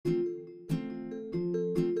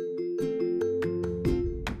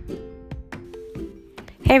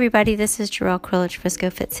Hey everybody, this is Jarrell Krillich, Frisco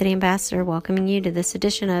Fit City Ambassador, welcoming you to this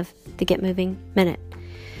edition of the Get Moving Minute.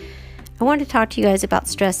 I wanted to talk to you guys about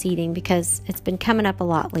stress eating because it's been coming up a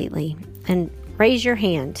lot lately. And raise your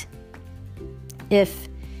hand if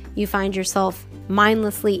you find yourself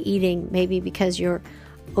mindlessly eating, maybe because you're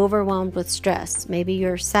overwhelmed with stress. Maybe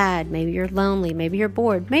you're sad, maybe you're lonely, maybe you're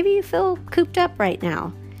bored, maybe you feel cooped up right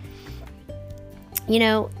now. You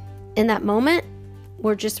know, in that moment,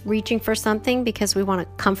 we're just reaching for something because we want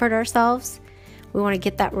to comfort ourselves. We want to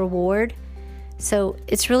get that reward. So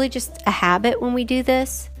it's really just a habit when we do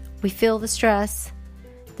this. We feel the stress.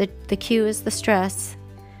 The cue is the stress.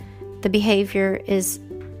 The behavior is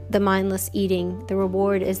the mindless eating. The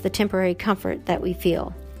reward is the temporary comfort that we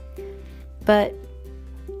feel. But,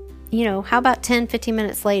 you know, how about 10, 15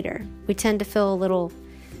 minutes later? We tend to feel a little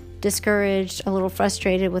discouraged, a little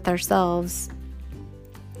frustrated with ourselves.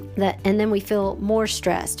 And then we feel more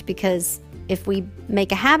stressed because if we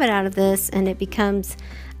make a habit out of this and it becomes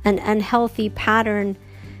an unhealthy pattern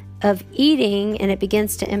of eating and it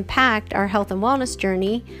begins to impact our health and wellness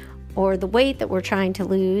journey or the weight that we're trying to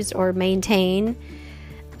lose or maintain,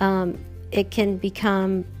 it can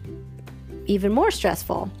become even more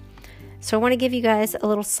stressful. So I want to give you guys a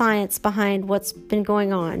little science behind what's been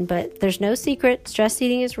going on, but there's no secret. Stress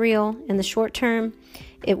eating is real. In the short term,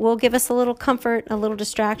 it will give us a little comfort, a little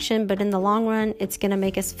distraction, but in the long run, it's going to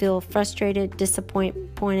make us feel frustrated,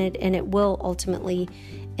 disappointed, and it will ultimately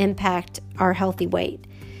impact our healthy weight.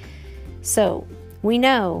 So we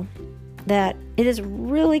know that it is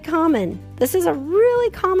really common. This is a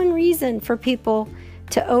really common reason for people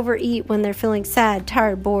to overeat when they're feeling sad,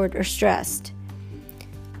 tired, bored, or stressed.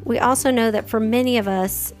 We also know that for many of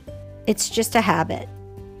us, it's just a habit.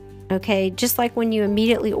 Okay, just like when you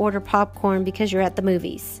immediately order popcorn because you're at the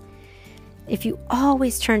movies. If you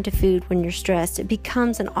always turn to food when you're stressed, it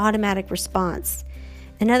becomes an automatic response.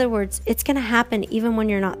 In other words, it's going to happen even when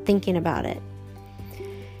you're not thinking about it.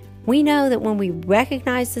 We know that when we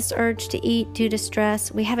recognize this urge to eat due to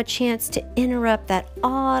stress, we have a chance to interrupt that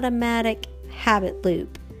automatic habit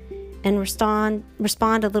loop and respond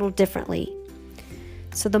a little differently.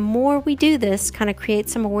 So the more we do this, kind of create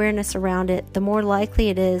some awareness around it, the more likely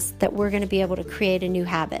it is that we're going to be able to create a new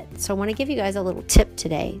habit. So I want to give you guys a little tip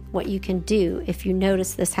today, what you can do if you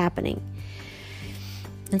notice this happening.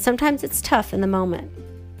 And sometimes it's tough in the moment.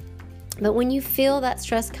 But when you feel that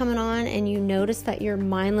stress coming on and you notice that you're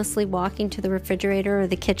mindlessly walking to the refrigerator or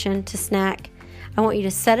the kitchen to snack, I want you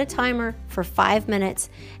to set a timer for 5 minutes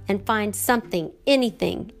and find something,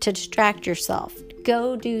 anything to distract yourself.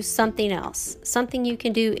 Go do something else, something you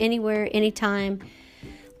can do anywhere, anytime.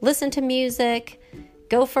 Listen to music,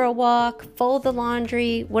 go for a walk, fold the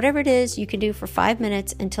laundry, whatever it is you can do for 5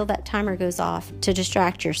 minutes until that timer goes off to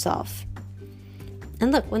distract yourself.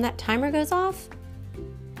 And look, when that timer goes off,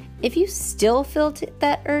 if you still feel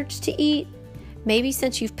that urge to eat, maybe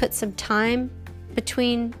since you've put some time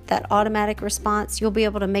between that automatic response, you'll be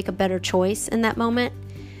able to make a better choice in that moment.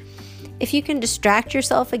 If you can distract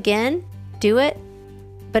yourself again, do it.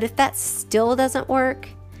 But if that still doesn't work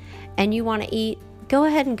and you want to eat, go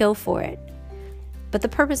ahead and go for it. But the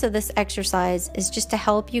purpose of this exercise is just to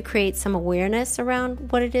help you create some awareness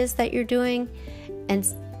around what it is that you're doing and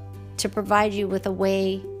to provide you with a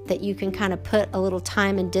way that you can kind of put a little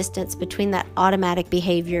time and distance between that automatic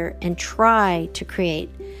behavior and try to create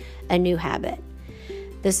a new habit.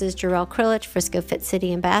 This is Jarrell Krillich, Frisco Fit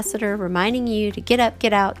City Ambassador, reminding you to get up,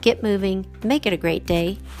 get out, get moving, make it a great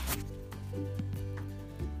day.